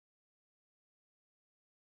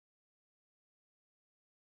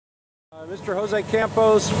Mr. Jose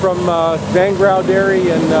Campos from Van Grau Dairy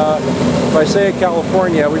in Visalia,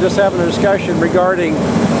 California. We're just having a discussion regarding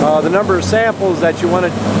the number of samples that you want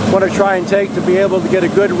to try and take to be able to get a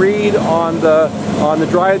good read on the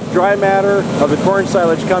dry matter of the corn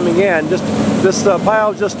silage coming in. This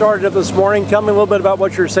pile just started up this morning. Tell me a little bit about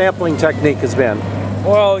what your sampling technique has been.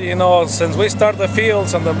 Well, you know, since we start the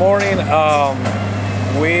fields in the morning,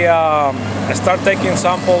 we start taking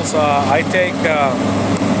samples. I take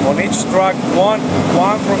on each truck one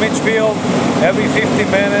from each field every 50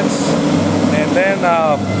 minutes, and then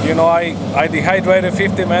you know, I dehydrate it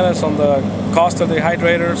 50 minutes on the Costa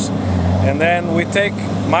dehydrators, and then we take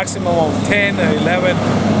maximum of 10 or 11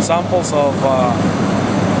 samples of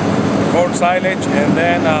corn silage, and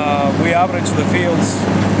then we average the fields,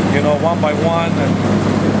 you know, one by one, and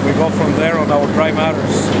we go from there on our dry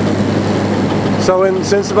matters. So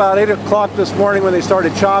since about 8 o'clock this morning when they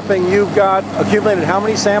started chopping, you've got accumulated how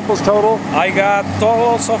many samples total? I got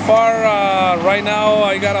total so far, right now,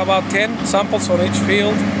 I got about 10 samples on each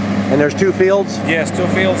field. And there's 2 fields? Yes, 2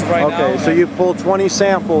 fields right now. Okay, so you've pulled 20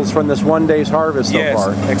 samples from this one day's harvest so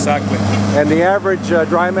far? Yes, exactly. And the average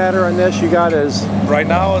dry matter on this you got is? Right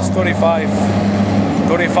now it's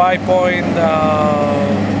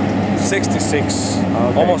 35.66,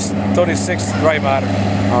 okay. Almost 36 dry matter.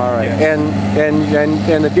 All right, yes.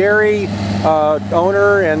 And the dairy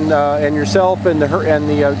owner and yourself and the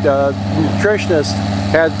nutritionist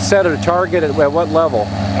had set a target at what level?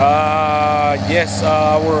 Yes,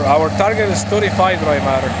 our target is 35 dry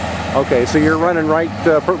matter. Okay, so you're running right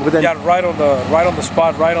within. Yeah, right on the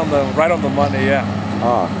spot, right on the money. Yeah.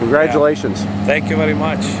 Ah, congratulations. Yeah. Thank you very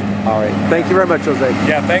much. All right, thank you very much, Jose.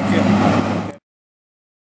 Yeah, thank you.